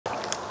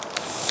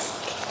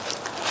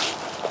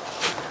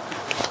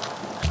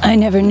I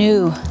never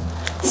knew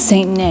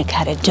Saint Nick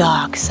had a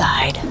dark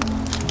side.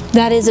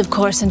 That is, of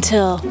course,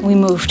 until we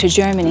moved to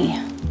Germany.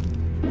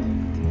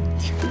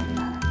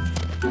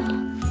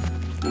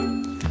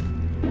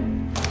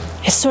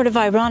 It's sort of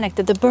ironic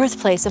that the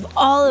birthplace of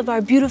all of our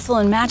beautiful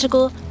and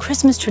magical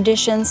Christmas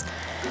traditions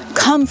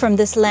come from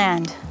this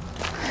land.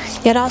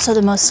 Yet also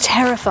the most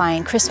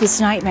terrifying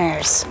Christmas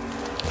nightmares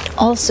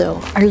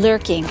also are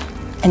lurking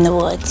in the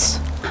woods.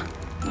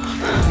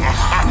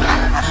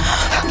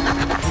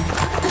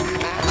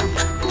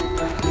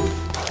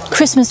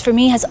 Christmas for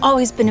me has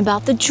always been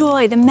about the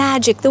joy, the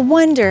magic, the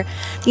wonder,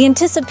 the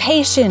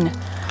anticipation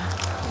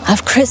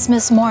of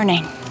Christmas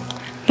morning.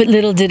 But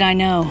little did I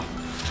know,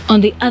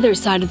 on the other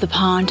side of the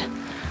pond,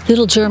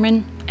 little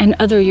German and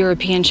other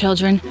European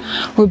children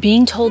were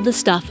being told the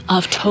stuff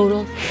of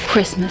total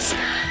Christmas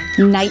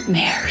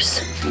nightmares.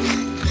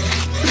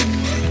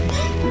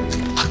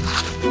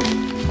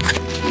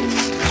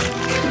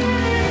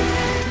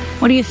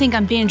 What do you think,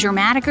 I'm being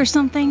dramatic or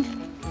something?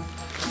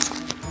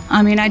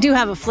 I mean, I do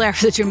have a flair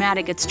for the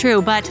dramatic, it's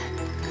true, but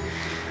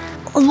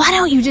why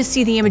don't you just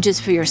see the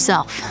images for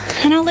yourself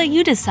and I'll let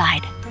you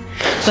decide.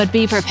 But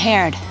be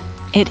prepared,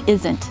 it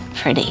isn't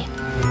pretty.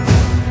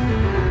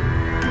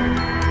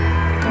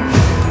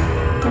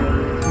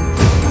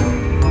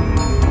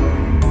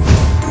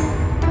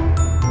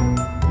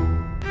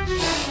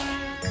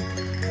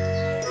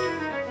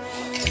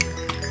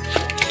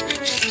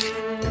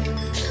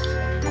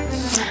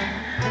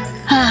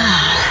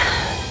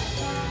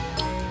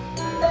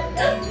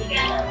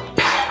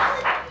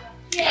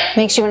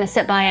 Makes you want to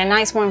sit by a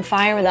nice warm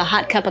fire with a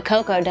hot cup of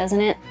cocoa,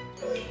 doesn't it?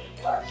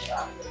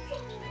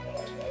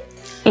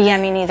 Yeah,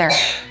 me neither.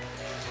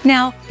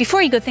 Now,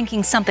 before you go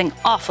thinking something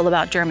awful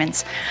about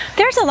Germans,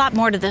 there's a lot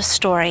more to this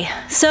story.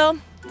 So,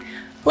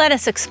 let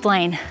us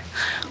explain.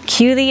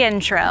 Cue the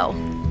intro.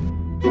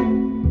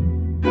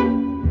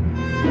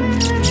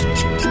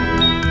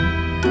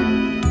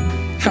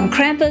 From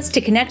Krampus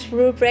to Knecht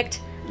Ruprecht,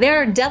 there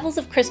are devils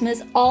of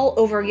Christmas all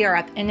over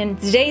Europe, and in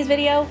today's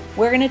video,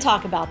 we're going to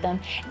talk about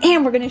them,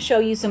 and we're going to show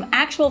you some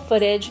actual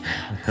footage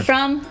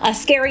from a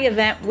scary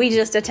event we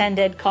just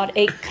attended called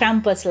a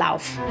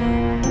Krampuslauf.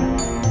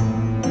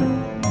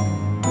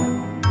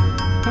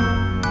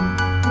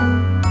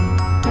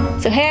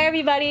 So hey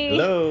everybody!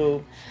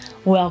 Hello!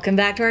 Welcome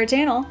back to our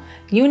channel.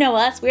 You know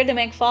us, we're the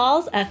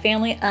McFalls, a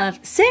family of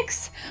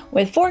 6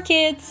 with 4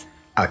 kids,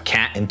 A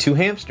cat and 2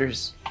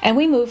 hamsters. and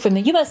we moved from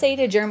the USA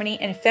to Germany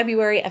in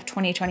February of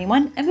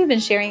 2021, and we've been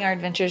sharing our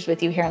adventures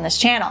with you here on this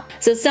channel.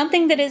 So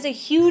something that is a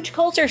huge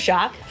culture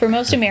shock for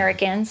most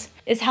Americans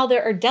is how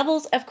there are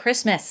devils of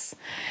Christmas.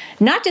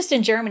 Not just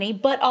in Germany,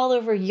 but all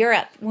over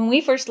Europe. When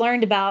we first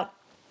learned about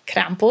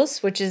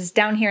Krampus, which is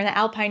down here in the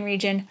Alpine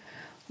region,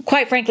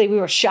 quite frankly, we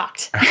were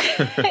shocked.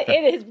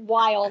 It is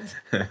wild.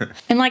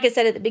 And like I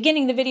said at the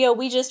beginning of the video,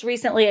 we just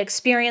recently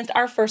experienced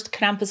our first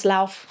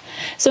Krampuslauf.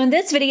 So in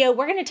this video,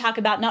 we're going to talk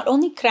about not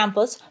only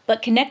Krampus,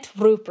 but Knecht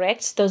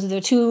Ruprecht. Those are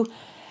the 2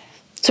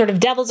 sort of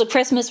devils of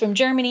Christmas from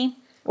Germany.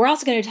 We're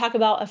also going to talk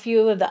about a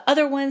few of the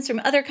other ones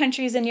from other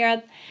countries in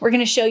Europe. We're going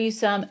to show you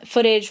some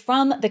footage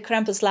from the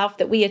Krampuslauf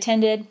that we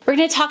attended. We're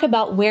going to talk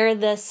about where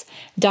this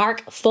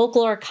dark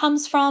folklore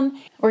comes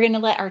from. We're going to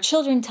let our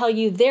children tell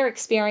you their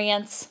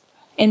experience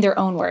in their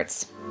own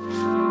words.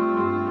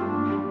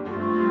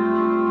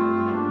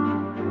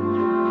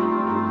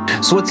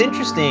 So what's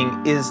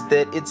interesting is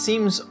that it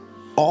seems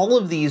all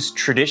of these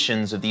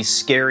traditions of these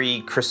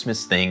scary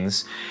Christmas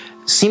things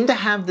seem to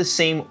have the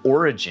same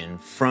origin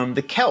from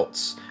the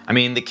Celts. I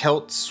mean, the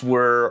Celts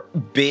were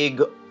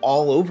big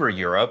all over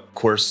Europe. Of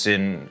course,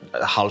 in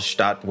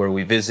Hallstatt, where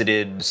we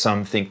visited,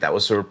 some think that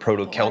was sort of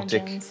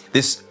proto-Celtic.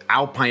 This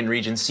Alpine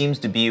region seems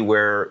to be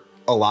where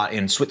a lot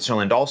in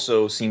Switzerland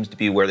also seems to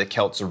be where the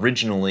Celts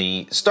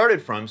originally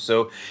started from,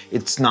 so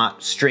it's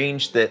not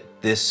strange that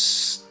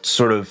this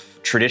sort of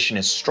tradition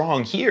is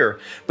strong here,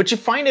 but you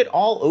find it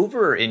all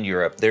over in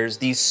Europe. There's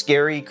these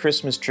scary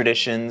Christmas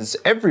traditions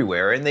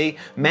everywhere, and they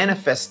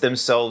manifest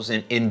themselves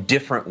in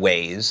different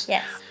ways.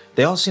 Yes.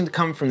 They all seem to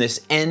come from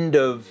this end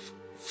of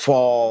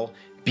fall,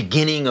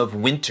 beginning of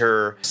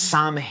winter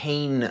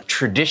Samhain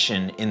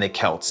tradition in the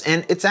Celts.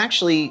 And it's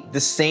actually the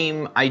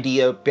same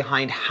idea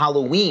behind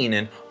Halloween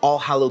and All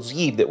Hallows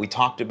Eve that we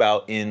talked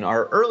about in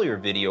our earlier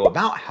video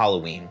about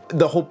Halloween.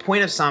 The whole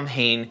point of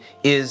Samhain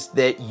is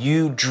that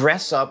you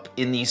dress up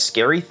in these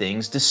scary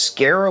things to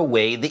scare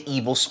away the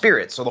evil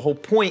spirits. So the whole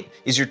point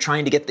is you're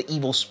trying to get the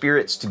evil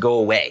spirits to go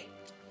away.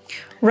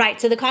 Right,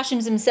 so the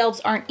costumes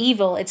themselves aren't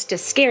evil, it's to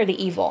scare the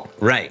evil.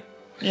 Right.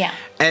 Yeah.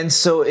 And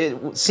so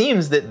it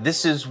seems that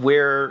this is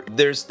where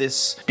there's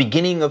this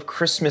beginning of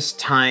Christmas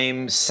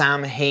time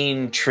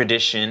Samhain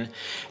tradition,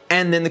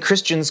 and then the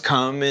Christians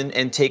come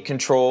and take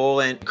control,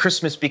 and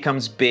Christmas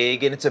becomes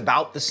big, and it's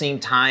about the same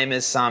time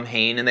as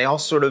Samhain, and they all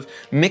sort of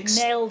mix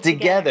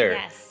together.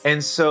 Yes.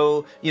 And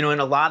so, you know,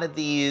 in a lot of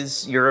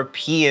these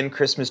European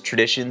Christmas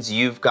traditions,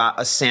 you've got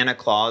a Santa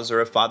Claus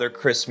or a Father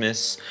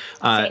Christmas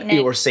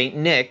or Saint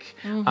Nick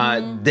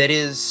that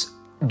is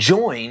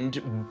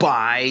joined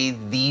by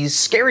these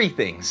scary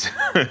things.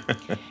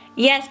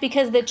 Yes,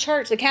 because the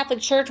church, the Catholic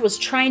Church, was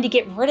trying to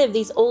get rid of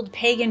these old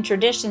pagan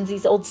traditions,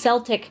 these old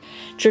Celtic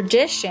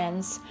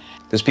traditions.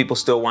 Because people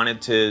still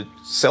wanted to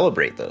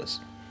celebrate those.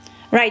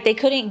 Right, they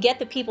couldn't get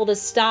the people to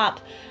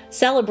stop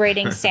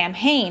celebrating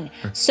Samhain.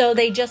 So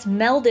they just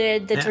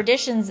melded the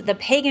traditions, the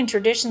pagan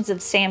traditions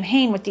of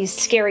Samhain with these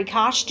scary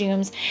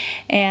costumes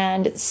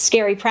and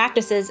scary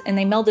practices, and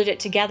they melded it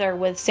together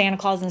with Santa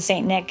Claus and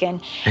Saint Nick.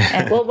 And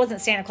well, it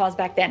wasn't Santa Claus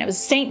back then. It was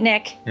Saint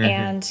Nick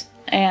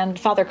and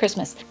Father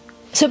Christmas.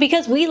 So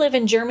because we live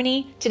in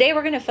Germany, today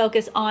we're going to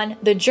focus on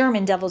the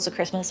German devils of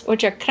Christmas,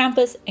 which are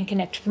Krampus and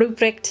Knecht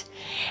Ruprecht.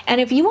 And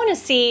if you want to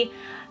see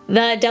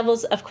the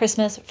devils of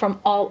Christmas from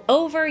all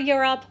over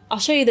Europe, I'll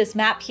show you this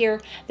map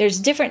here. There's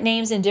different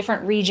names in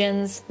different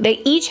regions.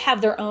 They each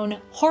have their own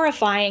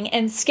horrifying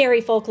and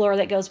scary folklore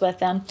that goes with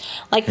them.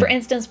 Like, for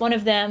instance, one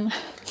of them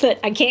that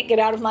I can't get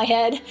out of my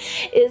head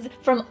is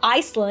from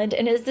Iceland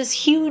and is this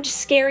huge,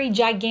 scary,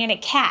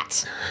 gigantic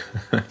cat,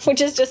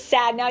 which is just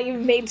sad. Now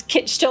you've made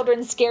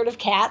children scared of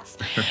cats.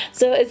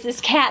 So it's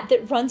this cat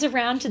that runs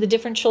around to the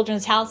different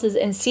children's houses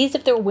and sees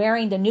if they're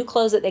wearing the new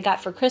clothes that they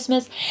got for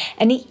Christmas,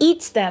 and he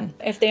eats them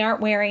if they aren't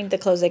wearing the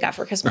clothes they got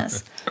for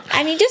Christmas.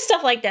 I mean, just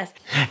stuff like this.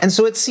 And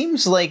so it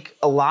seems like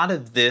a lot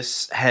of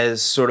this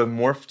has sort of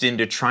morphed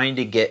into trying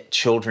to get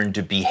children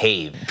to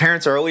behave.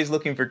 Parents are always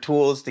looking for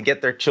tools to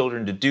get their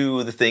children to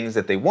do the things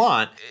that they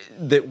want,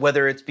 that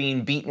whether it's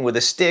being beaten with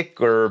a stick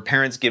or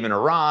parents given a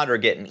rod or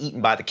getting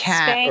eaten by the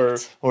cat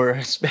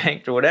or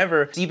spanked or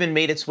whatever. It's even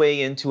made its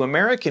way into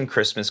American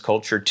Christmas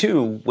culture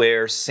too,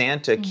 where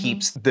Santa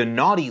keeps the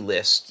naughty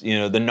list, you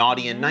know, the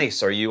naughty and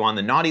nice. Are you on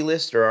the naughty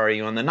list or are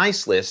you on the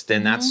nice list?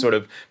 And that's sort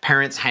of,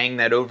 parents hang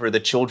that over the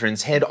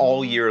children's head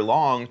all year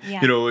long.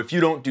 You know, if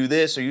you don't do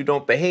this or you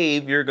don't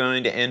behave, you're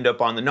going to end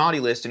up on the naughty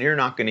list and you're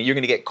going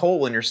to get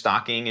coal in your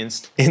stocking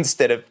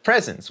instead of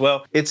presents.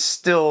 Well, it's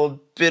still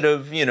a bit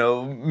of, you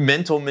know,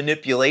 mental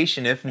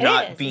manipulation, if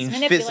not being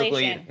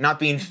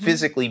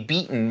physically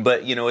beaten,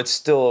 but you know, it's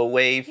still a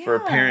way for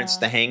parents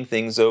to hang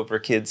things over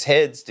kids'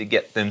 heads to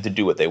get them to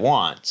do what they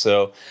want.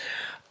 So,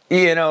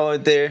 you know,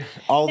 they're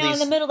all these... Now, in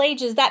the Middle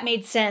Ages, that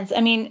made sense.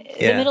 I mean,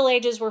 the Middle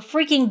Ages were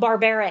freaking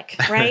barbaric,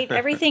 right?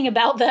 Everything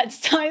about that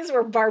times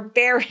were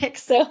barbaric.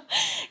 So,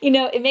 you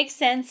know, it makes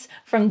sense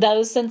from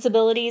those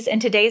sensibilities. In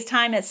today's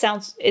time,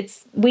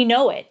 we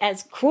know it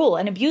as cruel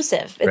and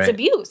abusive. It's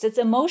abuse. It's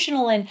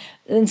emotional and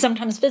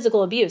sometimes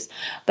physical abuse.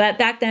 But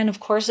back then, of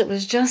course, it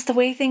was just the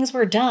way things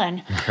were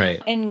done. Right.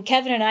 And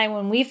Kevin and I,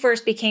 when we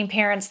first became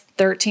parents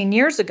 13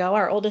 years ago,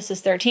 our oldest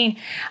is 13,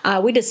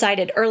 we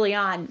decided early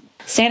on,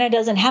 Santa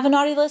doesn't have a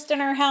naughty list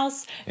in our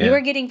house. You are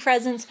getting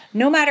presents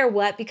no matter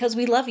what, because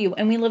we love you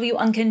and we love you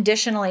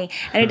unconditionally.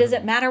 And it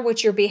doesn't matter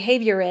what your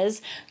behavior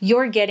is,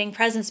 you're getting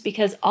presents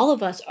because all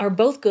of us are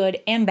both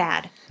good and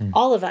bad.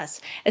 All of us,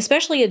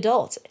 especially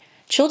adults.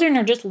 Children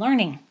are just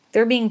learning.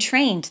 They're being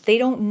trained. They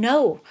don't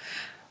know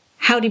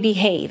how to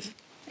behave.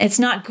 It's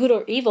not good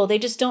or evil. They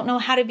just don't know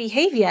how to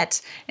behave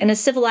yet in a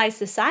civilized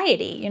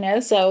society, you know,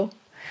 so...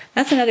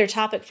 That's another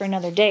topic for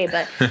another day,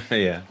 but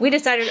we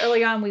decided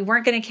early on we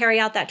weren't going to carry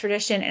out that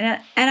tradition.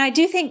 And I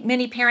do think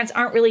many parents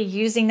aren't really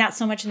using that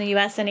so much in the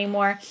U.S.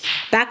 anymore.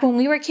 Back when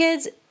we were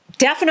kids,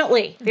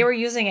 definitely they were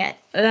using it.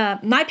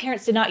 My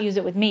parents did not use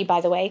it with me,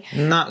 by the way.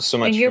 Not so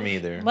much for me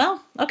either.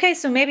 Well, okay,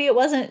 so maybe it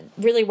wasn't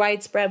really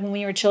widespread when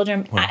we were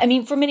children. Well, I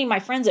mean, for many of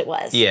my friends it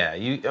was.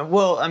 Yeah,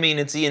 well, I mean,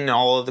 it's in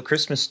all of the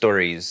Christmas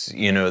stories.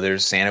 You know,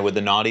 there's Santa with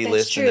the naughty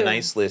list and the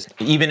nice list.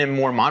 Even in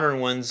more modern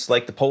ones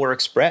like the Polar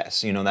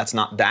Express, you know, that's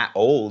not that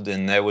old,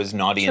 and there was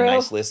naughty and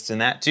nice lists in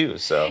that too.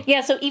 So yeah,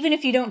 so even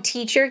if you don't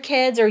teach your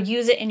kids or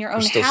use it in your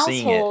own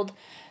household,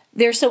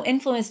 they're so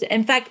influenced.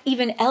 In fact,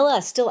 even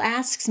Ella still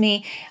asks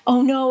me,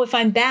 oh no, if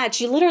I'm bad.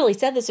 She literally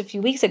said this a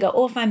few weeks ago.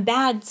 Oh, if I'm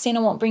bad,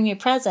 Santa won't bring me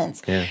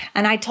presents.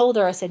 And I told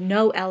her, I said,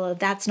 no, Ella,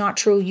 that's not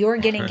true. You're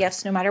getting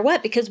gifts no matter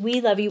what because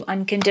we love you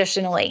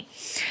unconditionally.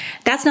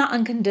 That's not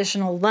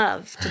unconditional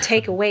love to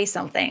take away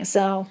something.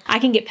 So I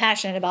can get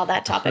passionate about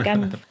that topic.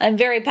 I'm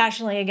very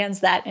passionately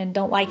against that and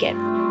don't like it.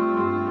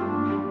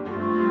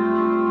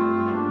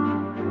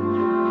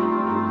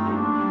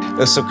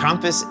 So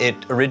Krampus, it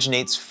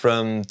originates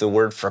from the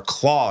word for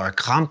claw, or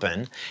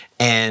Krampen,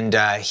 and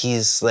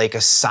he's like a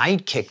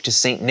sidekick to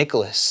Saint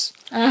Nicholas.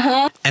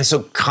 And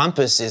so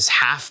Krampus is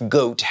half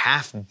goat,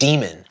 half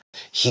demon.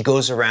 He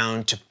goes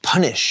around to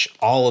punish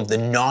all of the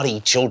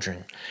naughty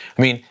children.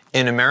 I mean,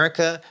 in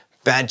America,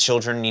 bad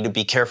children need to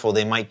be careful.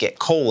 They might get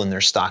coal in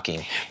their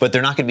stocking, but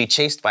they're not going to be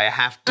chased by a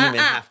half demon,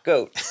 half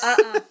goat.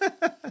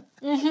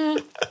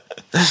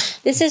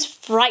 This is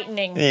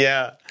frightening.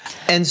 Yeah.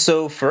 And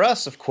so for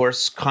us, of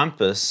course,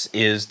 Krampus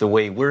is the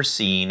way we're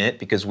seeing it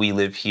because we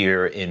live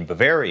here in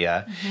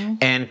Bavaria.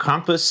 And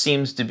Krampus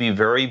seems to be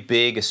very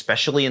big,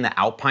 especially in the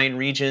Alpine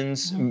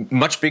regions,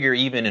 much bigger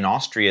even in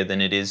Austria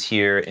than it is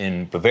here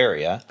in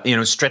Bavaria. You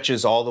know,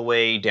 stretches all the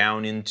way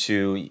down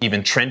into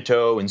even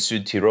Trento and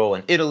Südtirol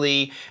and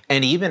Italy,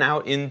 and even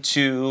out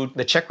into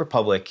the Czech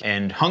Republic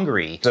and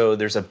Hungary. So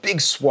there's a big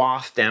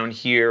swath down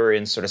here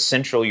in sort of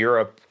Central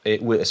Europe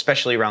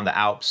especially around the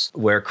Alps,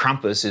 where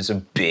Krampus is a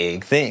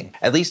big thing.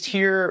 At least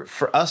here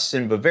for us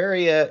in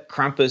Bavaria,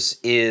 Krampus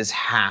is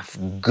half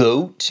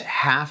goat,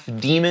 half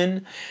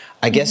demon.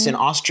 I guess in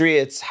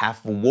Austria it's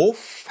half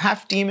wolf,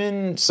 half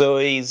demon, so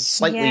he's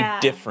slightly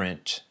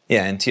different.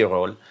 Yeah, in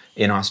Tyrol,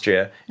 in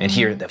Austria. And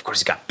here, of course,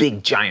 he's got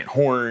big giant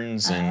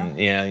horns and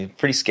yeah,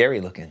 pretty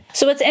scary looking.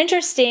 So what's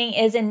interesting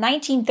is in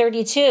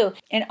 1932,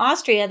 in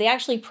Austria, they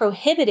actually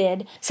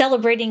prohibited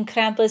celebrating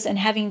Krampus and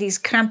having these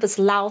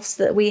Krampuslaufs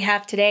that we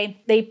have today.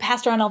 They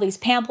passed around all these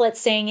pamphlets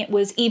saying it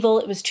was evil,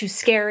 it was too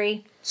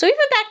scary. So even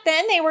back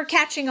then, they were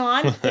catching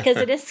on because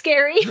it is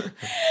scary.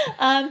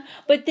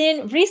 But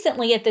then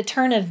recently, at the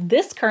turn of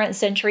this current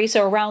century,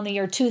 so around the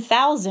year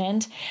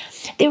 2000,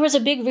 there was a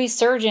big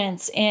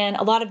resurgence in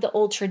a lot of the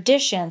old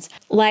traditions.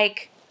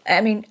 Like,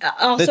 I mean,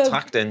 also...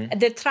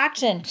 The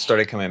Trachten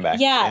started coming back.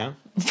 Yeah.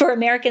 For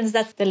Americans,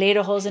 that's the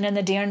lederhosen and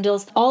the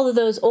dirndls. All of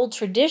those old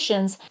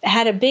traditions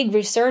had a big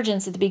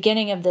resurgence at the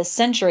beginning of this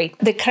century.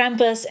 The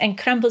Krampus and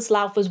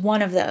Krampuslauf was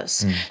one of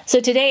those.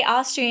 So today,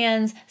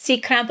 Austrians see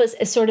Krampus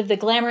as sort of the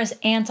glamorous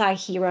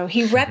anti-hero.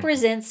 He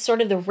represents sort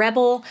of the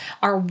rebel,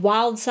 our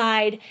wild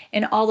side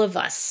in all of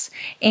us.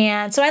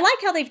 And so I like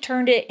how they've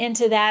turned it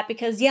into that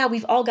because, yeah,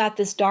 we've all got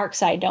this dark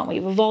side, don't we?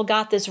 We've all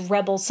got this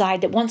rebel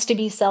side that wants to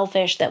be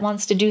selfish, that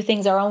wants to do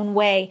things our own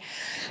way,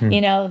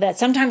 you know, that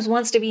sometimes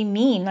wants to be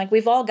mean. Like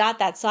we've all got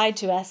that side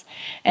to us.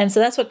 And so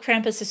that's what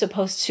Krampus is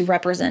supposed to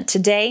represent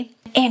today.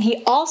 And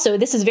he also,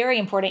 this is very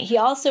important, he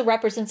also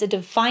represents a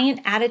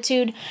defiant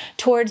attitude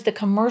towards the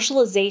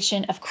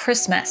commercialization of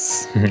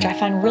Christmas, which I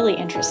find really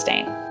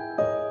interesting.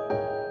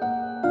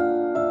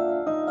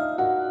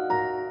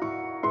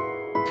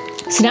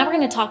 So now we're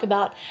going to talk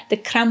about the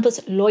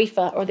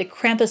Krampusläufe or the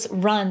Krampus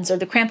runs or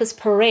the Krampus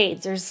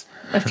parades. There's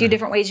a few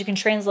different ways you can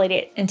translate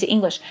it into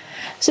English.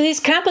 So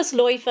these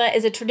Krampusläufe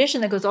is a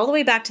tradition that goes all the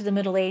way back to the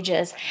Middle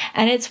Ages.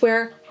 And it's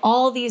where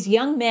all these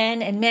young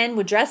men and men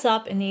would dress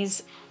up in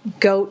these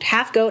goat,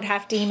 half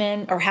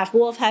demon, or half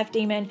wolf, half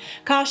demon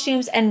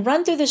costumes and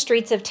run through the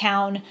streets of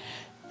town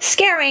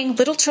scaring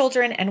little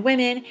children and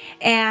women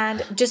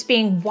and just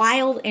being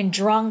wild and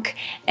drunk,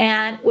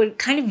 and would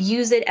kind of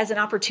use it as an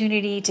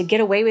opportunity to get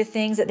away with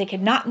things that they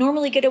could not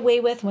normally get away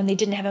with when they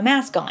didn't have a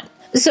mask on.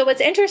 So what's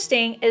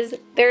interesting is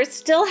they're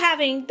still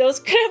having those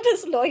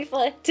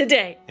Krampusläufe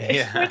today,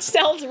 which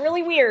sounds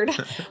really weird,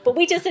 but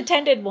we just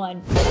attended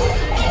one.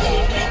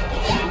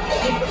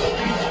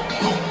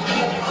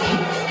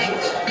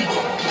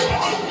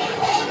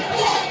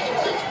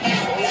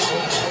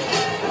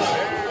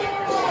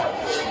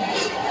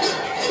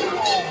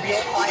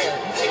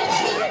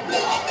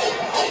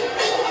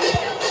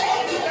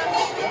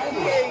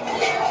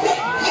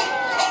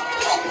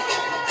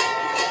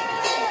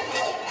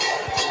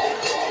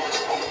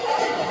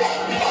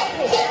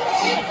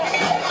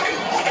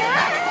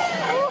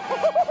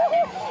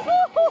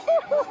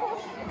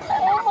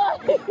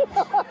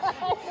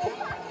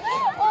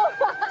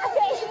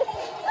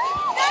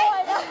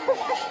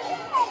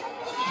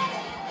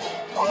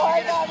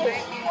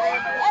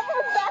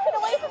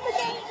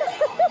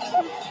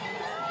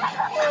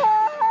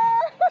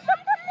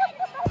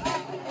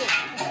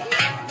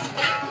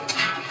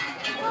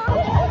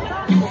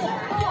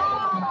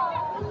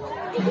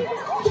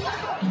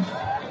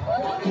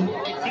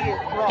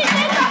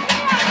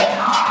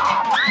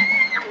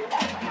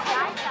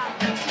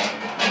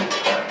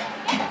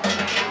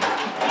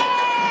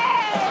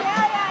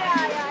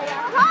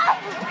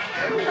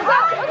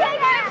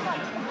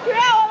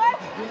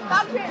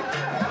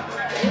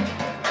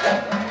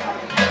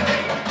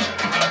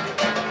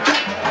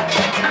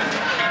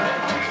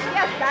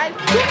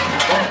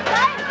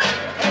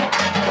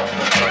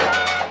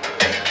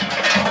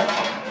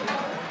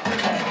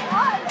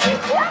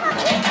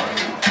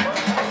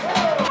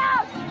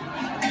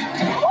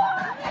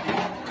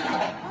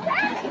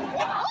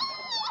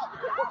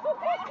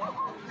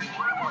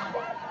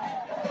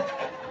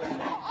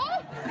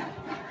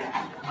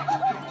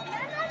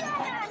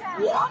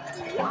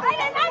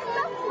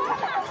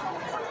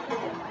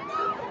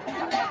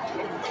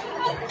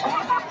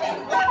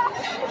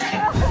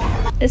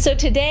 And so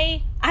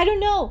today, I don't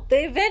know,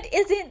 the event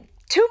isn't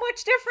too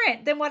much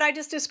different than what I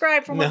just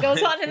described from what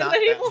goes on in the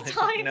medieval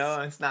times.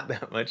 No, it's not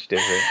that much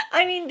different.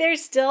 I mean,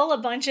 there's still a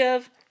bunch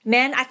of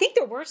men. I think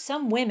there were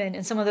some women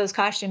in some of those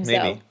costumes,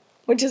 though,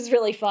 which is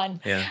really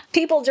fun. Yeah.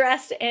 People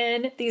dressed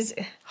in these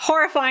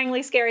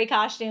horrifyingly scary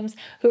costumes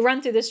who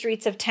run through the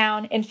streets of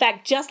town. In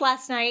fact, just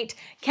last night,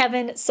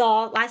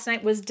 last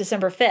night was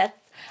December 5th.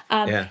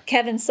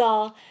 Kevin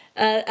saw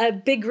a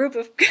big group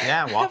of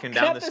walking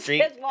down the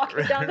street,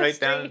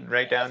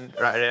 right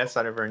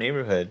outside of our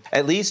neighborhood.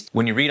 At least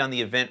when you read on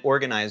the event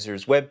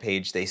organizer's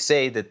webpage, they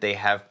say that they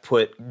have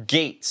put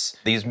gates,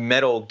 these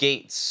metal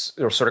gates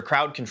or sort of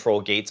crowd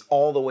control gates,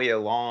 all the way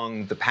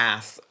along the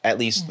path, at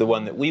least the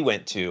one that we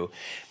went to,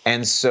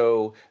 And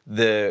so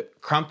the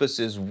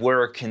Krampuses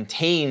were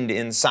contained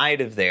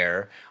inside of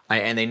there,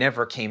 and they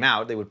never came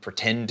out. They would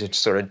pretend to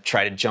sort of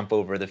try to jump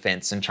over the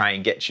fence and try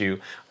and get you.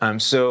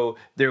 So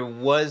there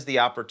was the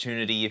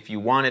opportunity, if you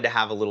wanted to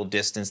have a little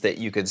distance, that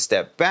you could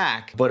step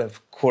back. But of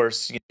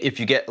course, if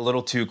you get a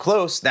little too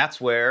close,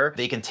 that's where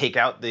they can take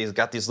out, they've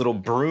got this little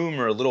broom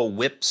or a little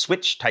whip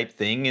switch type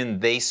thing,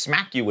 and they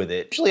smack you with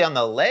it. Usually on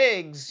the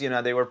legs,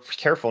 they were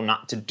careful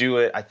not to do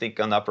it, I think,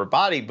 on the upper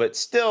body, but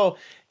still,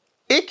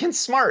 it can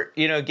smart,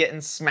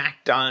 getting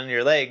smacked on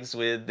your legs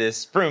with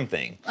this broom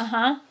thing.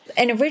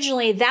 And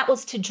originally that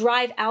was to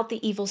drive out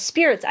the evil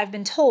spirits, I've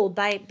been told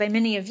by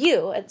many of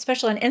you,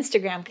 especially on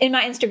Instagram. In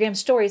my Instagram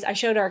stories, I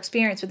showed our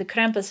experience with the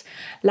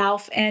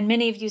Krampuslauf, and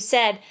many of you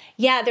said,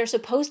 yeah, they're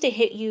supposed to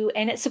hit you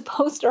and it's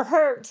supposed to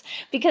hurt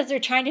because they're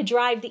trying to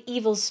drive the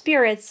evil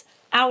spirits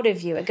out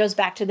of you. It goes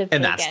back to the pagan.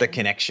 And that's the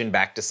connection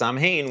back to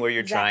Samhain, where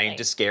you're trying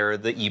to scare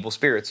the evil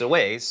spirits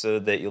away so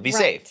that you'll be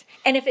safe.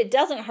 And if it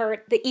doesn't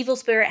hurt, the evil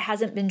spirit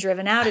hasn't been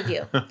driven out of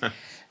you.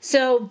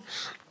 So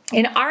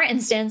in our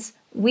instance,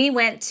 we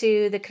went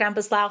to the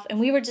Krampuslauf and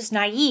we were just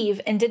naive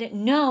and didn't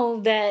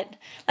know that,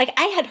 like,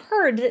 I had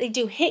heard that they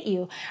do hit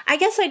you. I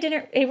guess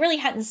it really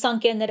hadn't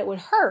sunk in that it would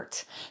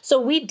hurt.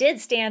 So we did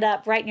stand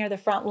up right near the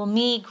front. Well,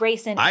 me,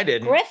 Grayson,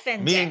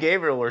 Griffin Me and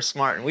Gabriel were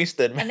smart and we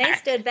stood back. And they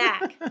stood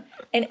back.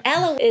 And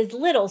Ella is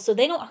little, so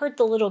they don't hurt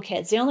the little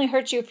kids. They only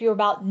hurt you if you're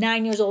about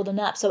 9 years old and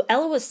up. So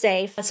Ella was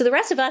safe. So the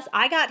rest of us,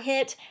 I got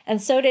hit, and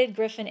so did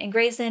Griffin and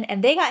Grayson,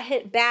 and they got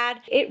hit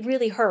bad. It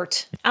really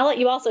hurt. I'll let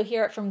you also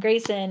hear it from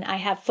Grayson. I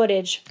have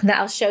footage that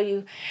I'll show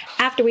you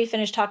after we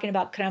finish talking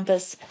about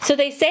Krampus. So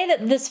they say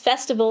that this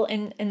festival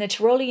in the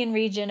Tyrolean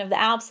region of the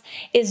Alps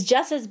is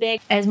just as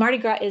big as Mardi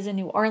Gras is in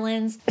New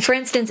Orleans. For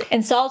instance,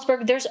 in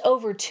Salzburg, there's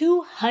over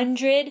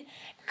 200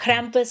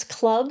 Krampus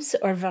clubs,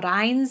 or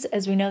Vereins,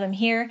 as we know them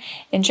here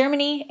in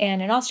Germany and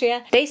in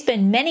Austria. They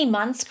spend many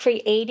months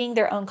creating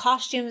their own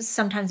costumes,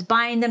 sometimes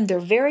buying them. They're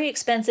very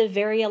expensive,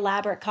 very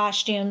elaborate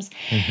costumes.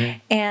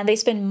 And they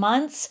spend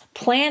months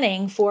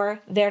planning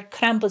for their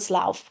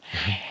Krampuslauf.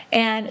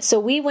 And so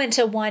we went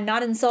to one,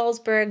 not in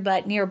Salzburg,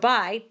 but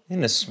nearby.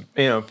 In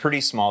a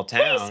pretty small town.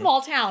 Pretty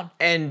small town.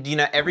 And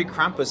every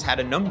Krampus had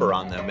a number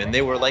on them, and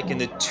they were like in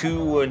the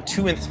 200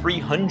 and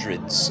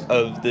 300s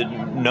of the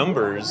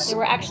numbers. There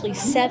were actually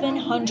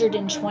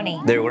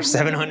 720. There were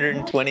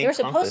 720. There were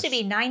supposed to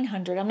be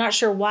 900. I'm not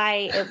sure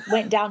why it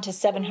went down to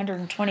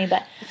 720,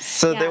 but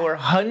so there were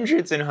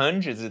hundreds and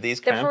hundreds of these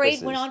Krampuses. The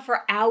parade went on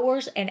for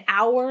hours and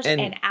hours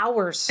and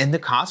hours. And the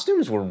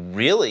costumes were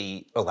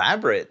really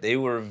elaborate. They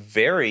were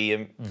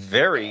very,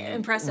 very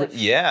impressive.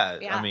 Yeah.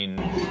 I mean,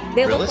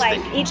 they look like,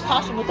 each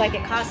costume looked like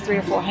it cost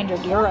 300 or 400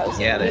 euros.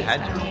 Yeah, they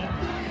had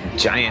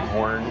giant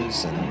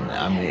horns,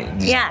 and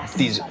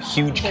these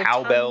huge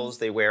cowbells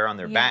they wear on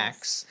their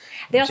backs.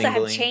 They also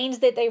have chains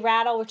that they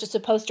rattle, which is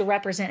supposed to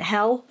represent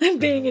hell,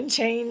 being in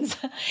chains.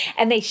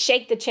 And they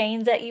shake the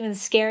chains at you and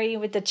scare you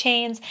with the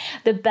chains.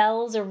 The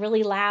bells are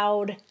really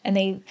loud, and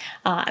they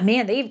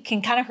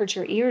can kind of hurt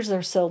your ears.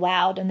 They're so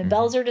loud, and the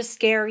bells are to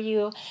scare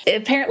you.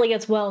 Apparently,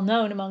 it's well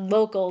known among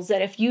locals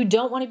that if you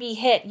don't want to be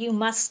hit, you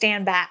must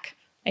stand back.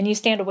 And you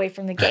stand away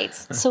from the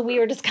gates. So we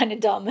were just kind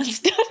of dumb and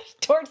stood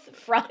towards the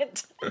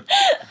front.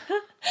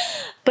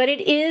 But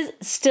it is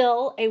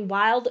still a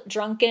wild,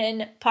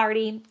 drunken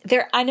party.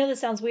 I know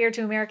this sounds weird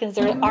to Americans.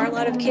 There are a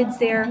lot of kids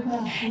there.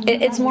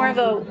 It's more of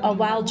a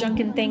wild,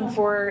 drunken thing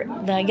for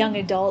the young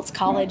adults,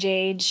 college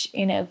age.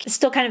 It's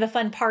still kind of a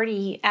fun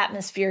party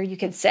atmosphere, you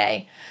could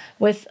say,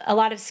 with a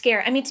lot of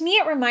scare. I mean, to me,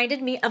 it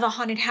reminded me of a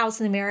haunted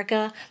house in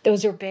America.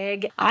 Those are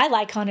big. I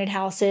like haunted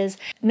houses.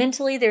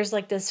 Mentally, there's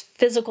like this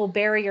physical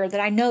barrier that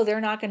I know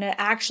they're not going to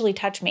actually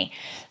touch me.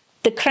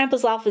 The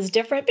Krampuslauf is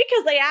different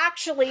because they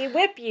actually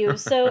whip you.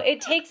 So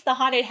it takes the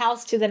haunted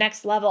house to the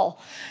next level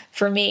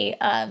for me.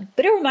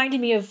 But it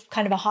reminded me of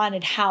kind of a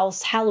haunted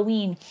house,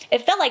 Halloween.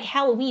 It felt like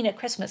Halloween at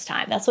Christmas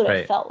time. That's what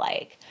it felt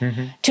like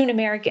to an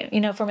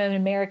American, from an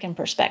American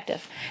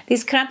perspective.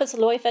 These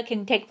Krampusläufe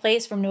can take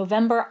place from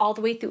November all the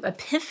way through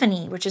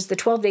Epiphany, which is the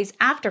 12 days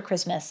after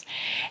Christmas.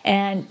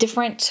 And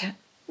different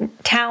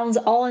towns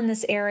all in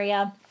this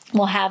area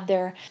will have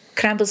their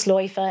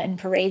Krampusläufe and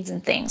parades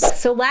and things.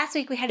 So last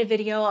week we had a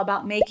video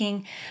about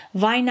making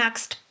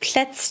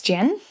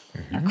Weihnachtsplätzchen,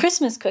 or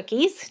Christmas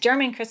cookies,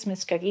 German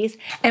Christmas cookies.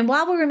 And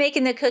while we were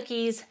making the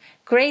cookies,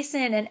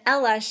 Grayson and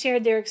Ella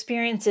shared their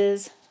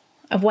experiences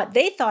of what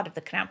they thought of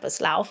the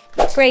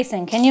Krampuslauf.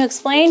 Grayson, can you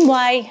explain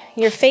why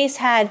your face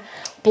had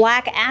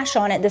black ash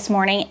on it this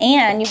morning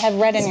and you have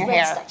red in your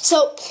hair?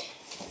 So,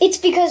 it's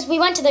because we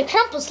went to the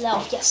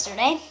Krampuslauf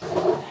yesterday.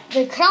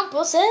 The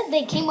Krampus,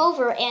 they came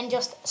over and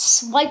just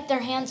swiped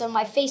their hands on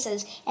my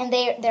faces, and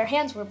their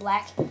hands were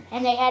black,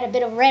 and they had a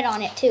bit of red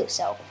on it too,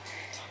 so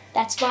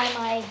that's why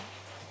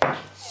my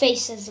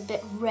face is a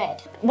bit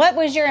red. What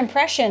was your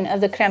impression of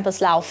the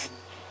Krampuslauf?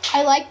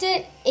 I liked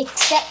it,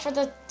 except for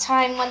the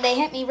time when they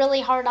hit me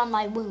really hard on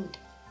my wound.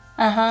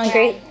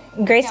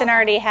 Grayson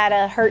already had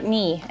a hurt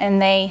knee,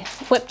 and they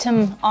whipped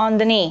him on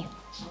the knee.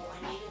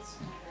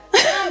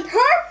 On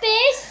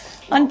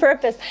purpose! On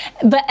purpose.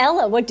 But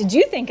Ella, what did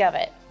you think of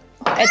it?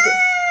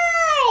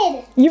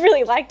 You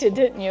really liked it,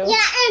 didn't you?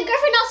 Yeah, and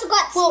Griffin also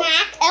got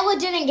smacked. Ella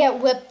didn't get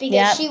whipped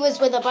because she was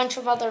with a bunch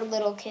of other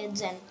little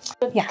kids, and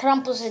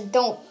Krampus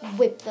don't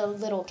whip the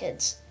little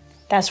kids.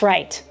 That's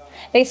right.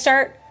 They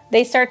start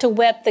to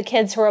whip the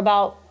kids who are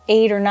about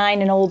 8 or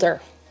 9 and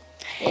older.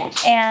 Yeah.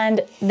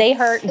 And they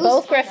hurt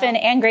both Griffin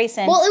and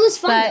Grayson. Well, it was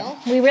fun, though.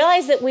 We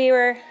realized that we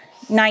were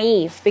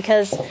naive,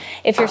 because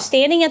if you're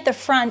standing at the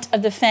front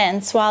of the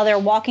fence while they're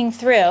walking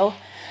through,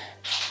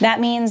 that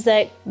means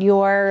that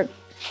you're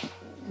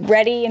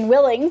ready and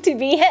willing to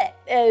be hit,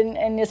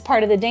 and is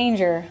part of the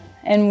danger.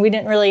 And we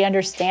didn't really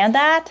understand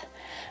that.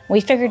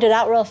 We figured it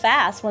out real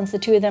fast once the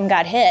two of them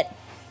got hit.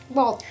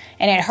 Well,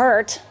 and it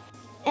hurt.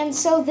 And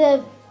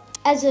so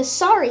as a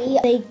sorry,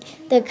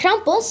 the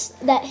Krampus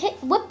that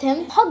whipped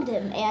him hugged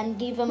him and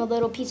gave him a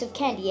little piece of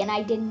candy. And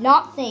I did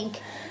not think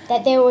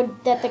that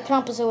the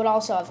Krampus would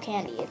also have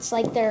candy. It's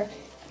like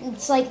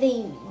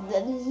they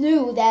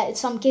knew that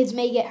some kids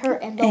may get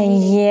hurt and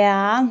they'll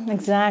Yeah,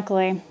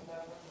 exactly.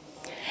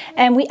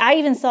 And I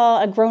even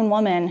saw a grown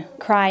woman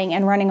crying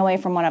and running away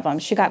from one of them.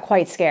 She got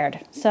quite scared.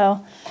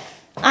 So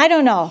I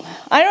don't know.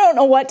 I don't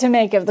know what to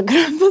make of the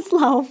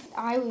Krampuslauf.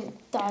 I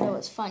thought it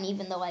was fun,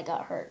 even though I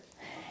got hurt.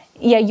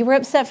 Yeah, you were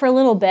upset for a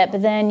little bit,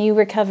 but then you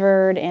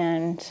recovered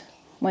and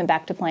went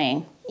back to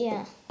playing.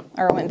 Yeah.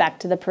 Or went back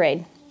to the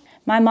parade.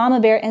 My mama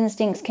bear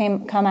instincts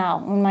come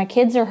out. When my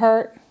kids are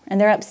hurt and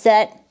they're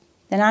upset,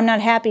 then I'm not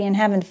happy and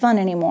having fun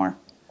anymore.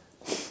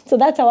 So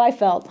that's how I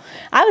felt.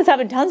 I was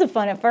having tons of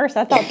fun at first.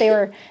 I thought they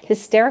were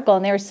hysterical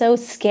and they were so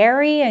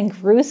scary and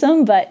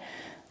gruesome, but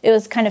it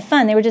was kind of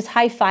fun. They were just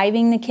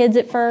high-fiving the kids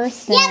at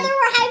first. Yeah, they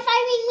were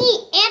high-fiving me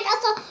and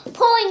also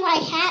pulling my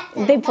hat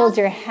down. They pulled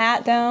your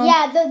hat down?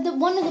 Yeah,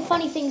 one of the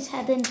funny things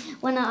happened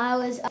when I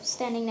was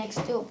standing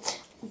next to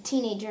a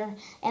teenager,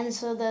 and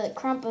so the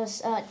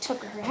Krampus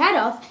took her hat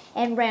off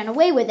and ran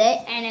away with it,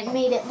 and it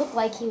made it look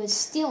like he was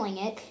stealing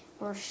it,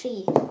 or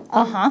she.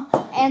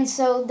 And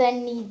so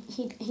then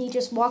he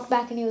just walked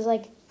back and he was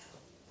like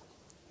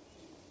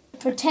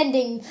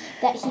pretending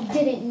that he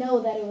didn't know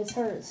that it was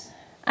hers.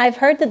 I've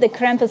heard that the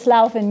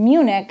Krampuslauf in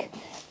Munich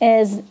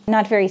is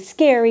not very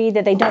scary,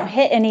 that they don't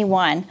hit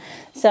anyone.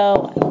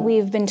 So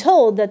we've been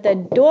told that the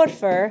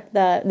Dorfer,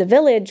 the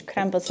village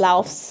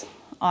Krampuslaufs,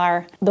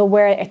 are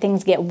where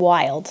things get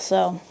wild.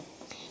 So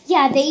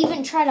yeah, they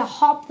even try to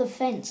hop the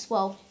fence.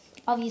 Well,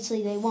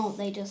 obviously they won't.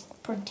 They just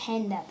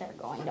pretend that they're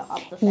going to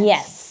hop the fence.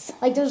 Yes.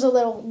 Like there's a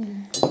little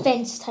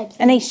fence type thing.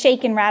 And they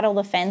shake and rattle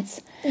the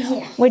fence.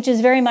 Yeah. Which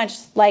is very much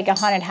like a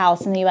haunted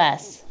house in the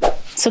U.S.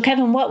 So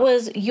Kevin, what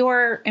was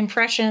your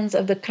impressions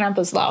of the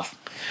Krampuslauf?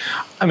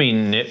 I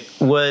mean, it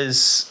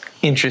was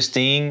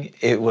interesting.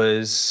 It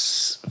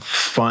was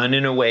fun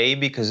in a way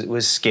because it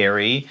was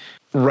scary.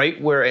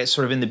 Right where it's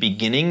sort of in the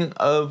beginning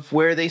of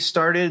where they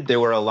started, there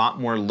were a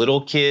lot more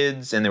little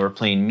kids and they were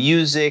playing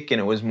music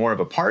and it was more of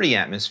a party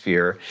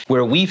atmosphere.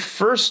 Where we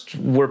first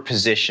were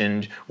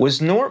positioned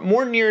was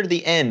more near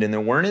the end and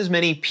there weren't as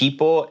many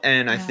people,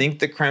 and I think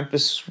the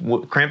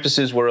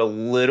Krampuses were a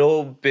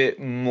little bit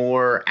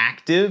more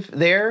active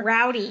there.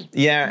 Rowdy.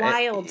 Yeah.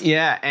 Wild.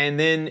 Yeah, and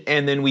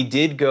then we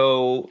did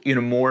go,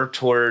 more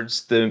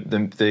towards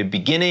the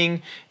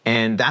beginning.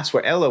 And that's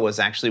where Ella was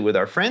actually with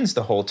our friends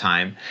the whole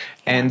time.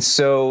 And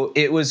so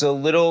it was a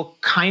little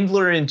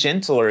kindler and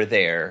gentler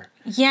there.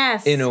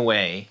 Yes. In a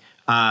way.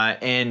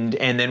 And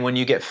then when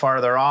you get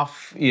farther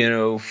off,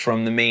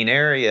 from the main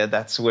area,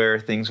 that's where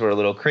things were a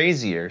little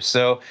crazier.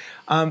 So,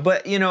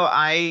 but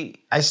I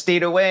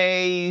stayed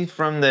away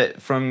from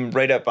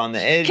right up on the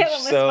edge.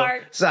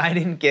 So I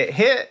didn't get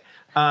hit.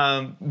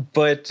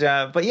 But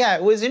yeah,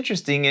 it was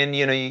interesting. And,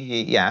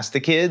 you ask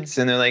the kids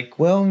and they're like,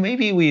 well,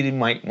 maybe we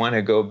might want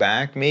to go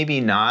back. Maybe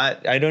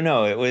not. I don't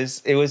know. It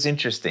was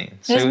interesting.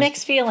 So it was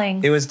mixed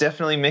feelings. It was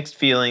definitely mixed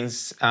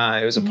feelings.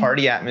 It was a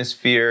party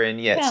atmosphere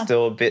and yet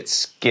still a bit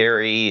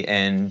scary.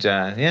 And,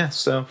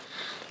 so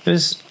it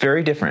was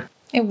very different.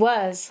 It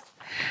was.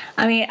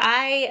 I mean,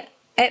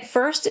 at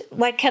first,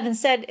 like Kevin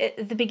said,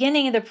 at the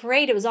beginning of the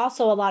parade, it was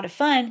also a lot of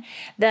fun.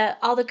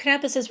 All the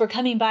Krampuses were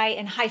coming by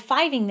and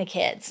high-fiving the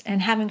kids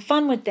and having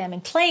fun with them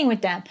and playing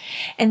with them.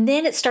 And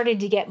then it started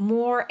to get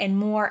more and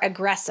more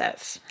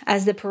aggressive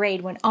as the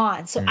parade went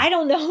on. So I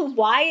don't know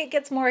why it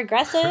gets more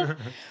aggressive,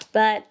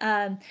 but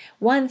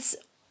once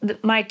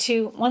our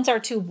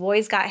two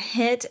boys got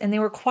hit and they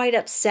were quite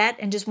upset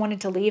and just wanted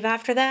to leave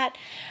after that,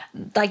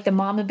 like the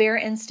mama bear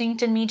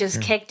instinct in me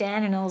just kicked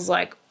in and I was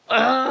like,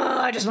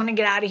 I just want to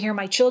get out of here.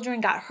 My children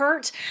got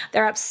hurt.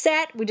 They're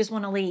upset. We just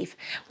want to leave.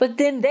 But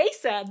then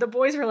the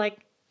boys were like,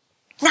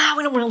 no,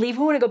 we don't want to leave.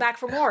 We want to go back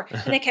for more.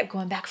 And they kept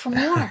going back for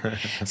more.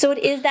 So it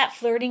is that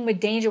flirting with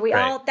danger.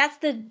 And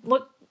that's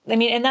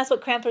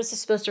what Krampus is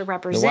supposed to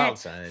represent. The wild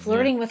side.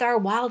 Flirting with our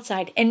wild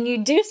side. And you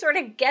do sort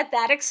of get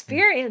that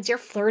experience. You're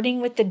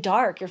flirting with the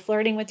dark. You're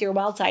flirting with your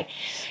wild side.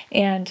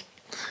 And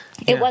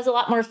it was a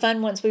lot more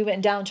fun once we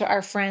went down to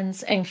our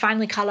friends and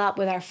finally caught up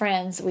with our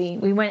friends. We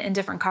went in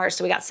different cars,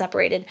 so we got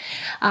separated.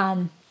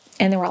 And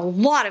and there were a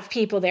lot of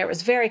people there. It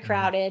was very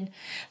crowded.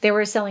 They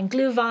were selling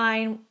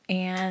glühwein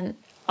and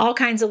all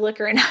kinds of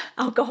liquor and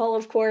alcohol,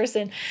 of course,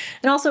 and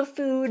also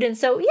food. And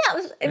so, yeah, it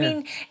was, I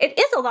mean, it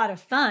is a lot of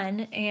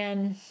fun.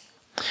 And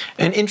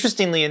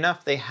interestingly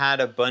enough, they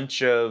had a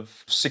bunch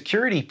of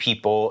security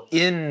people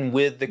in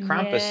with the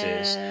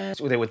Krampuses. Yes.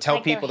 So they would tell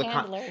Like people their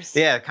handlers.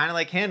 yeah, kind of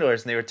like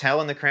handlers, and they were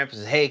telling the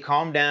Krampuses, "Hey,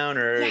 calm down,"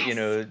 or Yes. you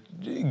know,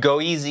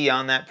 "Go easy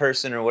on that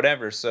person," or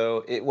whatever.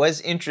 So it was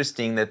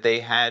interesting that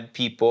they had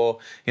people,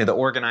 you know, the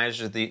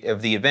organizers of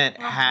the event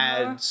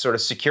had sort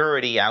of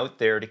security out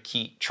there to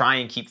try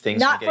and keep things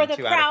Not from for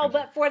getting the too out of crowd,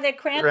 control. but for the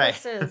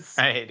Krampuses.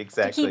 Right,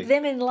 exactly. To keep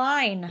them in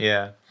line.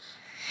 Yeah.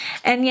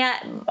 And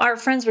yet, our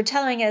friends were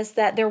telling us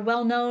that they're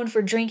well known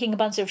for drinking a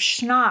bunch of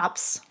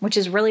schnapps, which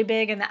is really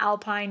big in the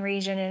Alpine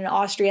region in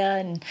Austria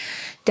and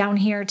down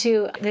here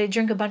too. They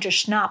drink a bunch of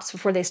schnapps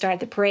before they start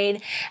the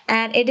parade.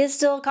 And it is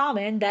still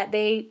common that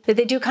they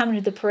do come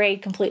to the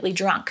parade completely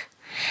drunk.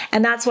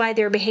 And that's why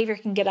their behavior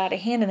can get out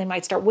of hand and they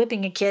might start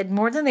whipping a kid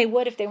more than they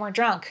would if they weren't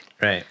drunk.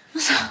 Right.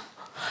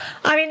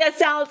 I mean, that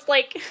sounds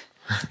like,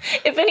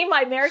 if any of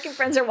my American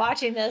friends are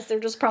watching this,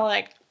 they're just probably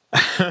like,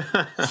 I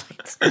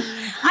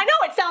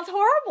know it sounds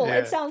horrible. Yeah.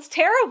 It sounds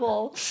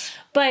terrible.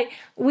 But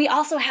we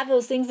also have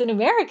those things in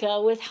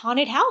America with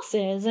haunted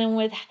houses and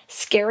with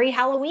scary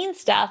Halloween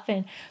stuff.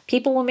 And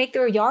people will make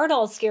their yard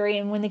all scary.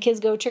 And when the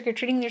kids go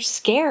trick-or-treating, they're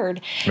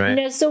scared. Right. You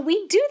know, so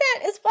we do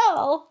that as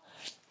well.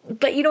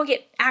 But you don't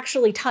get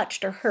actually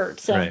touched or hurt.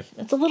 So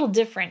it's a little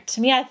different.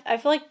 To me, I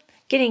feel like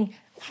getting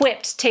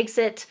whipped takes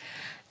it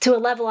to a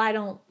level I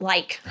don't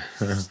like.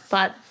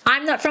 But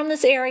I'm not from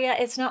this area.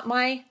 It's not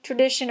my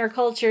tradition or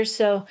culture,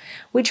 so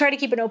we try to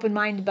keep an open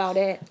mind about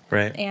it.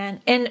 Right.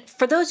 And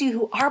for those of you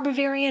who are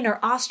Bavarian or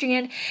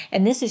Austrian,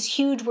 and this is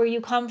huge where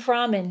you come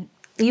from and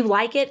you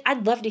like it,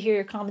 I'd love to hear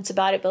your comments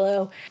about it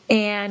below.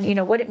 And, you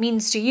know, what it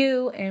means to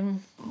you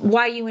and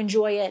why you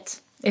enjoy it,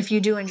 if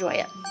you do enjoy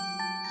it.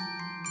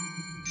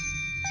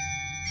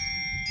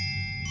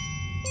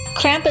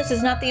 Krampus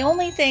is not the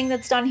only thing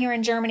that's done here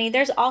in Germany.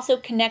 There's also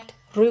Knecht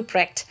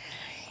Ruprecht.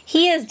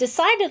 He is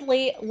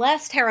decidedly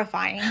less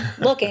terrifying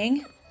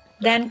looking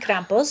than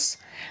Krampus,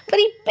 but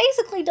he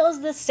basically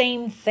does the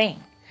same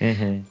thing.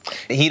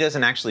 Mm-hmm. He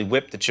doesn't actually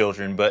whip the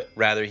children, but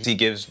rather he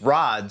gives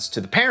rods to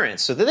the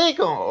parents so that they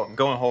go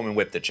home and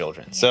whip the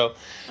children. So,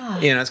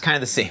 you know, it's kind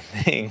of the same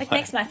thing. It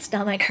makes my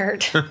stomach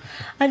hurt.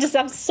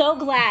 I'm so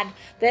glad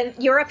that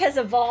Europe has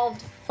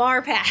evolved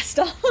far past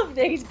all of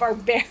these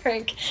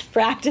barbaric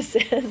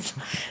practices.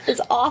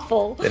 It's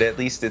awful. That at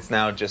least it's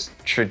now just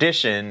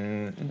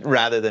tradition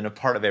rather than a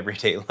part of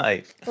everyday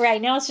life.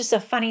 Right, now it's just a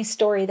funny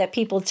story that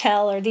people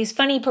tell, or these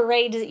funny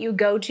parades that you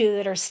go to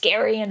that are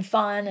scary and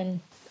fun. And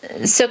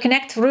so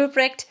Knecht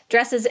Ruprecht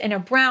dresses in a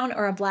brown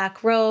or a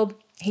black robe.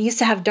 He used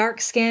to have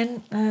dark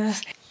skin.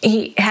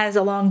 He has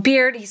a long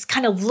beard. He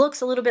kind of looks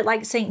a little bit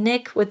like Saint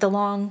Nick with the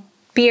long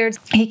beard.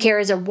 He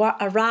carries a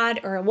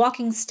rod or a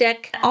walking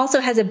stick. Also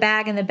has a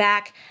bag in the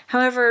back.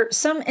 However,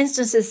 some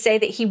instances say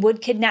that he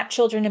would kidnap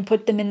children and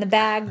put them in the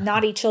bag,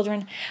 naughty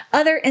children.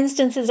 Other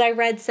instances I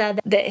read said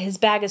that his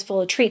bag is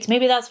full of treats.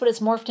 Maybe that's what it's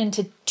morphed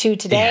into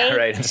today. Yeah,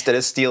 right. Instead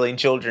of stealing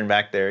children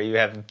back there, you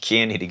have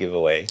candy to give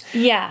away.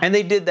 Yeah. And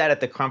they did that at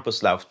the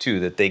Krampuslauf too,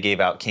 that they gave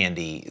out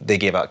candy. They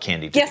gave out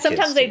candy to the kids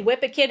sometimes they'd too.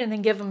 whip a kid and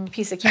then give them a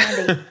piece of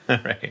candy.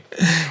 Right.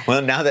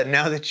 Well, now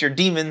that your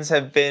demons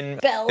have been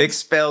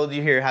expelled,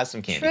 you here have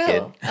some candy,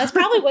 kid. That's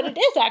probably what it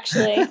is,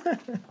 actually.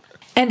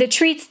 And the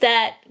treats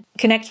that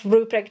Knecht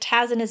Ruprecht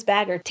has in his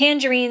bag are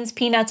tangerines,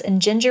 peanuts,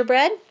 and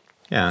gingerbread.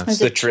 Yeah, it's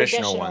the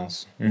traditional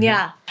ones. Mm-hmm.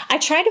 Yeah. I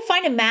tried to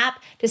find a map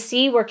to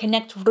see where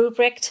Knecht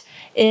Ruprecht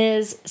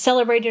is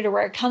celebrated or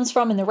where it comes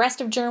from in the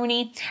rest of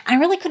Germany. I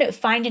really couldn't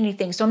find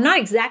anything, so I'm not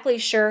exactly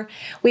sure.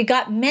 We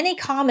got many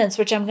comments,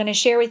 which I'm going to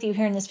share with you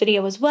here in this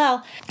video as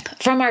well,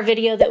 from our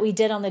video that we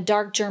did on the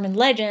Dark German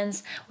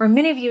Legends, where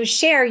many of you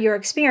share your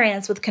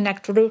experience with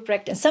Knecht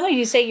Ruprecht, and some of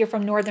you say you're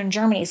from northern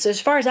Germany. So as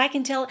far as I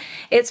can tell,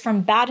 it's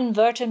from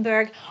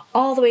Baden-Württemberg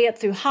all the way up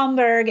through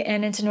Hamburg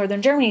and into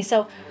northern Germany.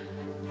 So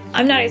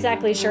I'm not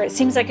exactly sure. It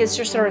seems like it's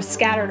just sort of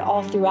scattered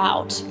all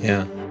throughout.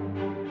 Yeah.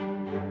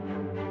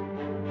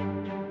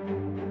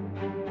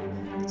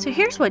 So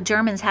here's what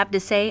Germans have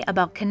to say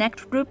about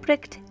Knecht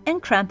Ruprecht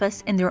and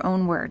Krampus in their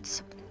own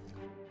words.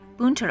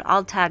 Bunter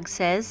Alltag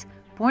says,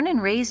 born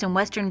and raised in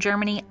Western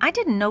Germany, I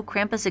didn't know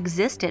Krampus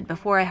existed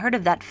before I heard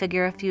of that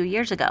figure a few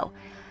years ago.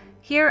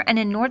 Here and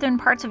in northern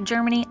parts of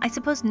Germany, I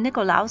suppose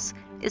Nikolaus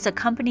is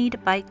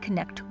accompanied by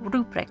Knecht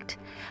Ruprecht,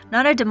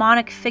 not a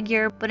demonic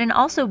figure, but an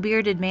also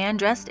bearded man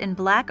dressed in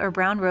black or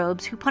brown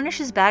robes who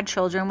punishes bad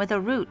children with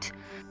a root,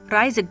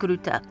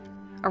 Reisegrute,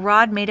 a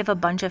rod made of a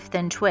bunch of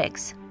thin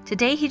twigs.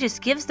 Today he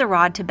just gives the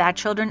rod to bad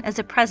children as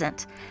a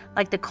present,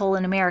 like the coal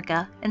in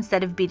America,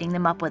 instead of beating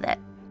them up with it.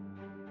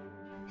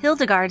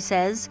 Hildegard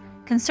says,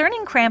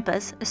 concerning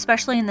Krampus,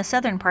 especially in the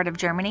southern part of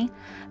Germany,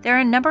 there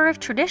are a number of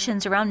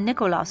traditions around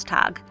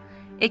Nikolaustag.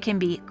 It can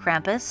be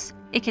Krampus.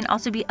 It can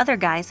also be other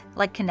guys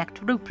like Knecht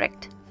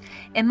Ruprecht.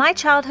 In my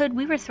childhood,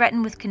 we were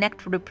threatened with Knecht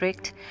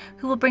Ruprecht,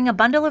 who will bring a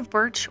bundle of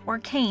birch or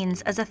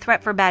canes as a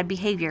threat for bad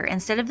behavior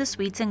instead of the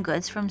sweets and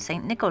goods from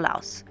St.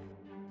 Nikolaus.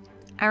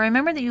 I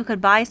remember that you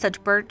could buy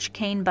such birch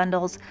cane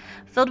bundles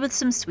filled with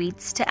some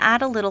sweets to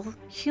add a little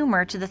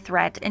humor to the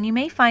threat, and you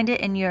may find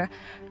it in your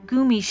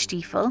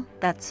Gummistiefel,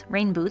 that's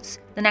rain boots,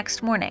 the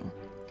next morning.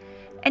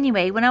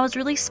 Anyway, when I was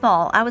really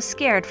small, I was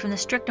scared from the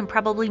strict and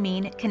probably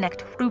mean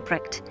Knecht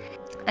Ruprecht,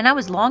 and I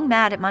was long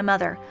mad at my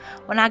mother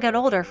when I got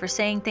older for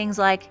saying things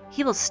like,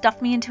 "He will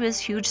stuff me into his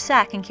huge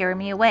sack and carry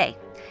me away."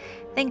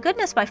 Thank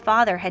goodness my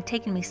father had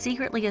taken me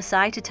secretly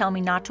aside to tell me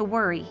not to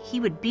worry. He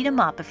would beat him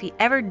up if he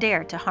ever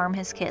dared to harm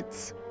his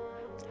kids.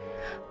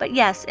 But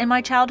yes, in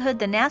my childhood,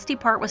 the nasty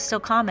part was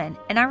still common,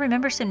 and I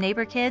remember some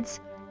neighbor kids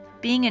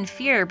being in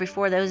fear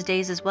before those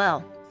days as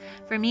well.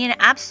 For me, an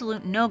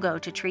absolute no-go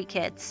to treat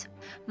kids.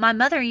 My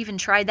mother even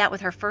tried that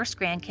with her first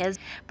grandkids,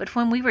 but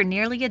when we were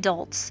nearly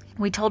adults,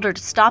 we told her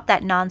to stop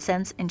that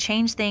nonsense and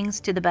change things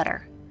to the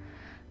better.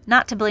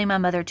 Not to blame my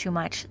mother too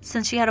much,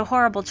 since she had a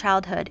horrible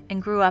childhood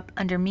and grew up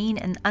under mean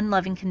and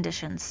unloving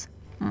conditions.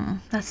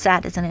 That's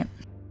sad, isn't it?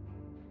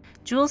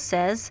 Jules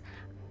says,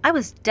 I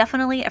was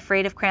definitely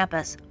afraid of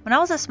Krampus. When I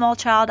was a small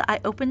child, I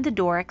opened the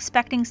door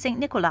expecting St.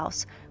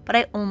 Nikolaus, but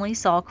I only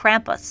saw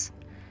Krampus.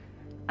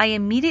 I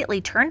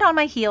immediately turned on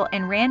my heel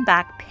and ran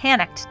back,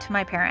 panicked, to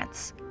my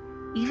parents.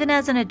 Even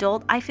as an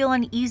adult, I feel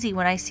uneasy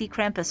when I see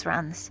Krampus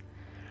runs.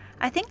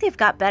 I think they've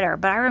got better,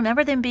 but I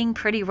remember them being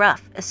pretty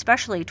rough,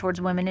 especially towards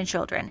women and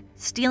children,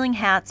 stealing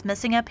hats,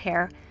 messing up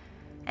hair,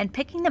 and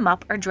picking them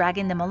up or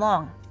dragging them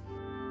along.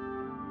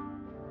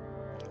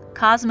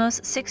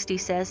 Cosmos60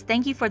 says,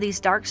 thank you for these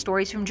dark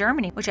stories from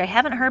Germany, which I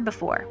haven't heard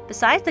before.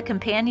 Besides the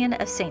companion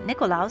of St.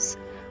 Nikolaus,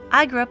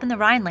 I grew up in the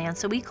Rhineland,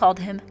 so we called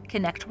him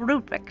Knecht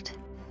Ruprecht.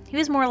 He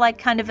was more like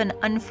kind of an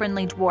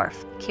unfriendly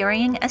dwarf,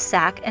 carrying a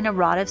sack and a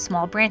rod of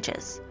small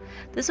branches.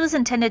 This was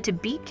intended to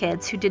beat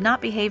kids who did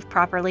not behave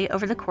properly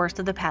over the course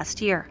of the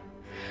past year.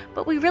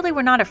 But we really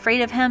were not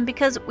afraid of him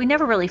because we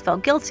never really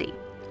felt guilty.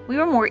 We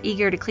were more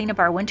eager to clean up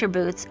our winter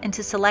boots and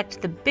to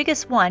select the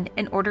biggest one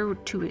in order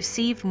to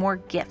receive more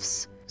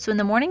gifts. So in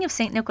the morning of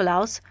St.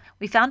 Nikolaus,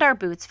 we found our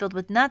boots filled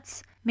with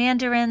nuts,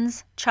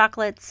 mandarins,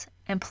 chocolates,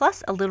 and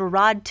plus a little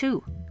rod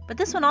too. But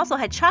this one also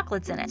had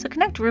chocolates in it, so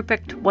Knecht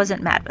Ruprecht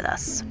wasn't mad with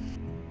us.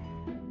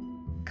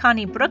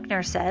 Connie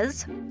Bruckner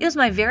says, it was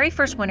my very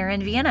first winter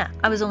in Vienna.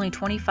 I was only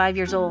 25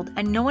 years old,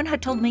 and no one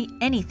had told me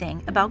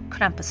anything about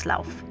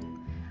Krampuslauf.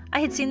 I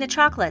had seen the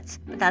chocolates,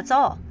 but that's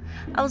all.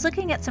 I was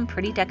looking at some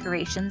pretty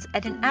decorations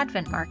at an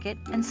advent market,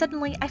 and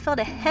suddenly I felt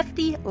a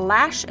hefty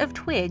lash of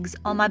twigs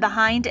on my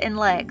behind and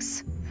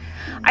legs.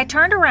 I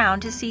turned around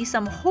to see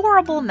some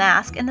horrible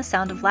mask and the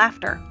sound of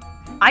laughter.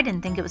 I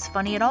didn't think it was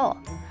funny at all.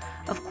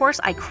 Of course,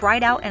 I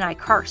cried out and I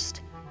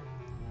cursed.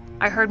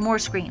 I heard more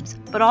screams,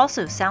 but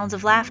also sounds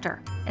of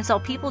laughter, and saw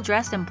people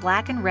dressed in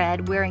black and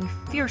red wearing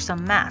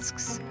fearsome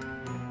masks.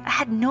 I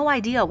had no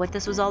idea what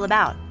this was all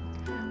about.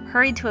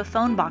 Hurried to a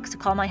phone box to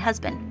call my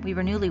husband, we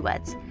were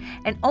newlyweds,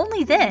 and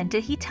only then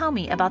did he tell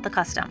me about the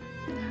custom.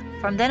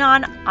 From then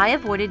on, I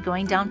avoided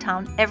going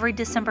downtown every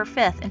December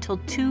 5th until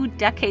 2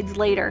 decades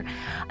later,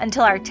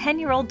 until our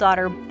 10-year-old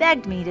daughter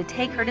begged me to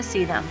take her to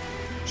see them.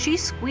 She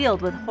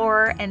squealed with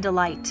horror and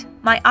delight.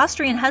 My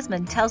Austrian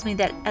husband tells me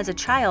that as a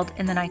child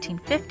in the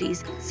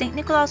 1950s, St.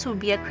 Nikolaus would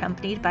be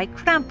accompanied by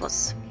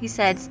Krampus. He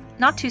said,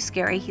 not too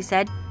scary, he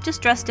said,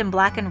 just dressed in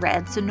black and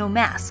red, so no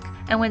mask.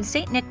 And when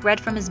St. Nick read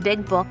from his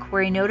big book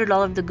where he noted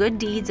all of the good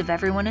deeds of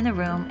everyone in the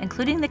room,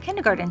 including the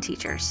kindergarten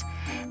teachers,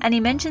 and he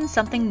mentioned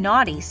something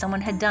naughty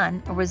someone had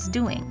done or was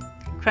doing,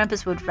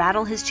 Krampus would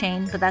rattle his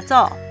chain, but that's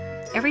all.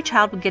 Every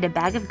child would get a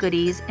bag of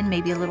goodies and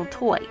maybe a little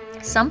toy.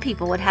 Some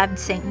people would have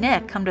St.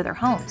 Nick come to their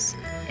homes.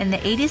 In the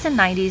 80s and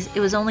 90s, it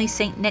was only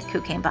St. Nick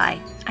who came by.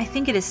 I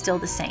think it is still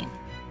the same.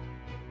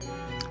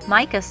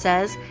 Micah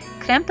says,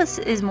 Krampus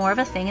is more of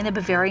a thing in the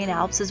Bavarian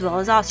Alps as well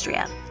as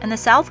Austria. In the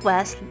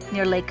southwest,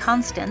 near Lake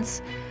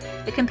Constance,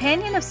 the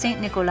companion of St.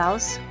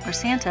 Nikolaus, or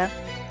Santa,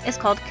 is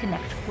called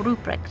Knecht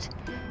Ruprecht.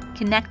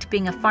 Knecht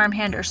being a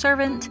farmhand or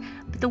servant,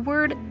 but the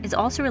word is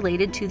also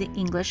related to the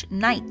English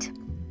knight.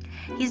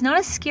 He's not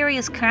as scary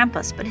as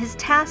Krampus, but his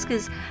task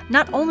is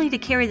not only to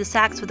carry the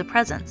sacks with the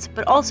presents,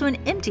 but also an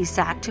empty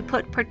sack to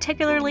put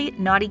particularly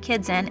naughty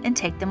kids in and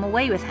take them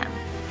away with him.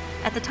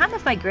 At the time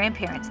of my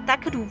grandparents,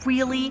 that could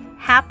really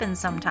happen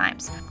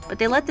sometimes, but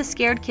they let the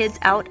scared kids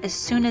out as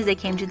soon as they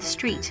came to the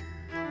street.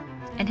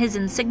 And his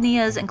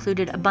insignias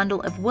included a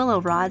bundle of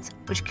willow rods,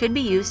 which could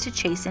be used to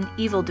chasten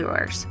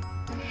evildoers.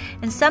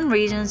 In some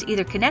regions,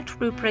 either Knecht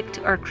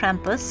Ruprecht or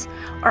Krampus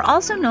are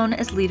also known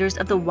as leaders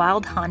of the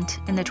wild hunt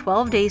in the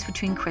 12 days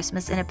between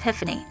Christmas and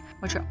Epiphany,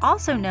 which are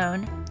also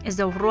known as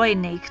the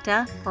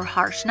Rooinächte, or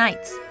harsh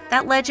nights.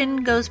 That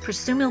legend goes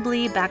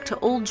presumably back to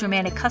old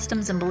Germanic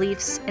customs and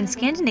beliefs. In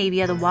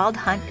Scandinavia, the wild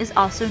hunt is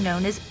also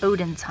known as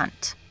Odin's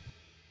hunt.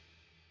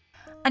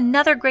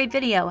 Another great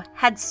video.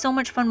 Had so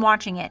much fun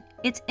watching it.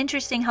 It's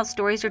interesting how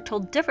stories are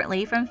told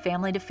differently from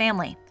family to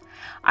family.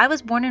 I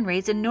was born and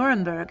raised in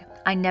Nuremberg.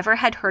 I never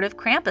had heard of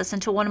Krampus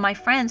until one of my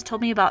friends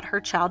told me about her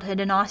childhood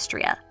in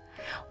Austria.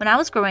 When I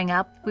was growing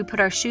up, we put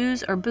our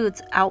shoes or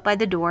boots out by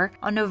the door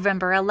on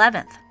November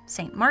 11th,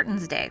 St.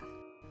 Martin's Day.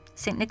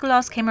 St.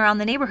 Nikolaus came around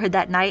the neighborhood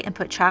that night and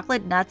put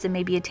chocolate, nuts, and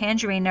maybe a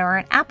tangerine or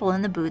an apple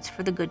in the boots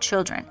for the good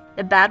children.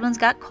 The bad ones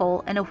got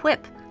coal and a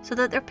whip so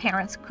that their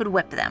parents could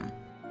whip them.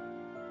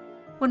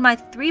 When my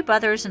 3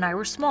 brothers and I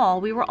were small,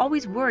 we were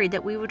always worried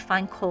that we would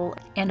find coal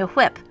and a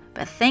whip,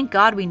 but thank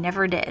God we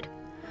never did.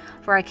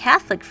 For our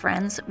Catholic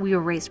friends, we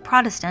were raised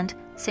Protestant,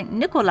 St.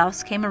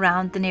 Nikolaus came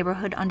around the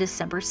neighborhood on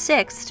December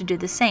 6th to do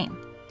the same.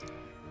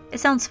 It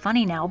sounds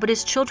funny now, but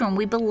as children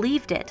we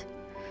believed it.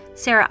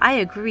 Sarah, I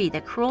agree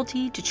that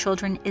cruelty to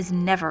children is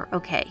never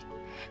okay.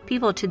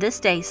 People to this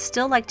day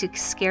still like to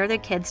scare their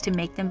kids to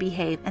make them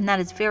behave, and that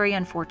is very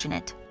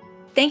unfortunate.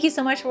 Thank you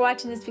so much for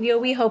watching this video.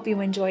 We hope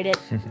you enjoyed it.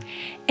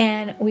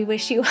 And we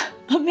wish you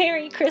a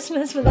Merry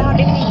Christmas without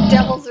any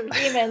devils or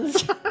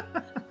demons.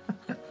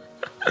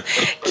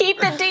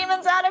 Keep the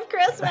demons out of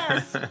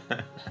Christmas.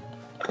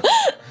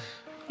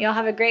 Y'all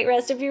have a great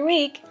rest of your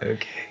week.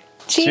 Okay.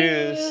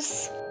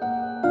 Cheers.